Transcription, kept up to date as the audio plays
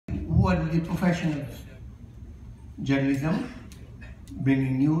who are in the profession of journalism,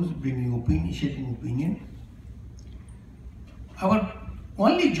 bringing news, bringing opinion, shaping opinion. Our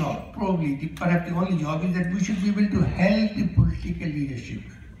only job, perhaps the only job, is that we should be able to help the political leadership,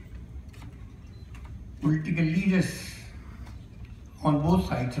 political leaders on both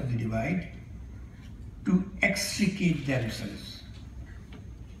sides of the divide, to extricate themselves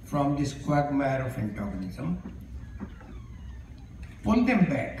from this quagmire of antagonism, pull them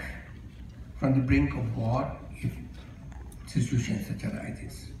back from the brink of war if situations such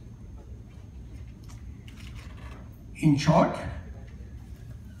arises. In short,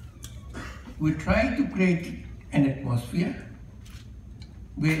 we try to create an atmosphere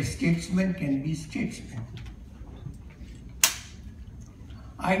where statesmen can be statesmen.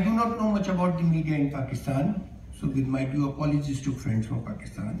 I do not know much about the media in Pakistan, so with my due apologies to friends from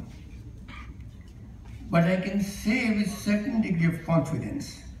Pakistan, but I can say with certain degree of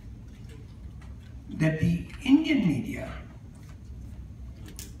confidence that the Indian media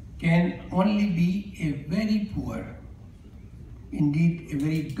can only be a very poor, indeed a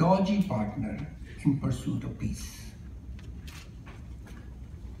very dodgy partner in pursuit of peace.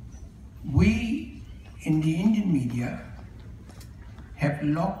 We in the Indian media have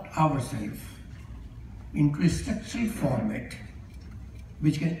locked ourselves into a structural format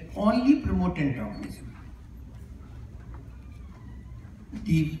which can only promote antagonism.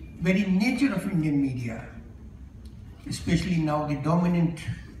 The very nature of Indian media, especially now the dominant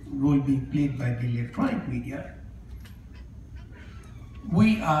role being played by the electronic media,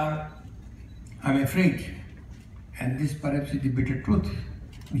 we are, I'm afraid, and this perhaps is the bitter truth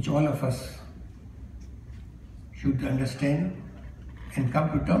which all of us should understand and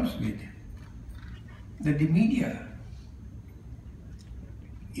come to terms with, that the media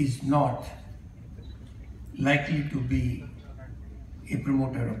is not likely to be a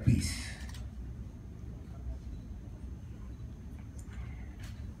promoter of peace.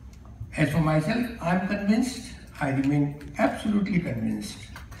 As for myself, I am convinced, I remain absolutely convinced,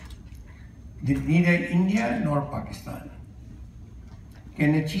 that neither India nor Pakistan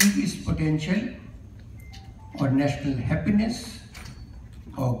can achieve its potential or national happiness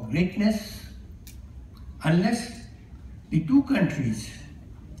or greatness unless the two countries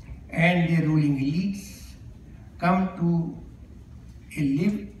and their ruling elites come to a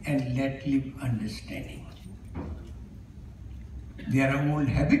live and let live understanding. There are old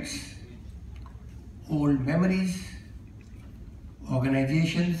habits, old memories,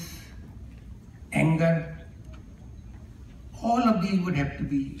 organizations, anger, all of these would have to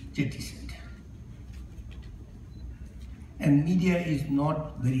be jettisoned. And media is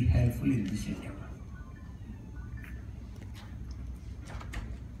not very helpful in this endeavor.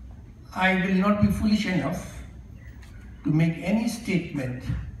 I will not be foolish enough to make any statement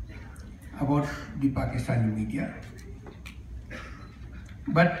about the Pakistani media,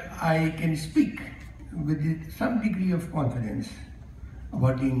 but I can speak with some degree of confidence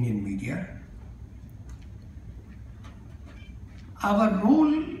about the Indian media. Our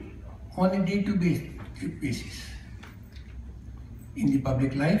role on a day-to-day basis in the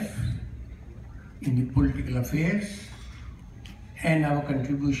public life, in the political affairs, and our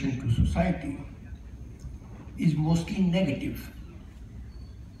contribution to society is mostly negative.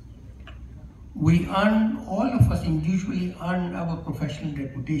 We earn, all of us individually earn our professional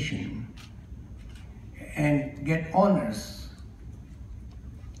reputation and get honors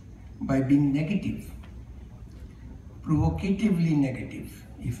by being negative, provocatively negative,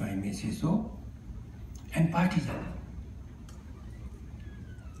 if I may say so, and partisan.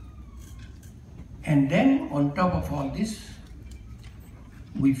 And then on top of all this,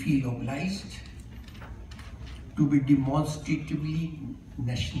 we feel obliged to be demonstratively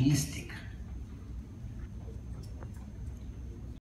nationalistic.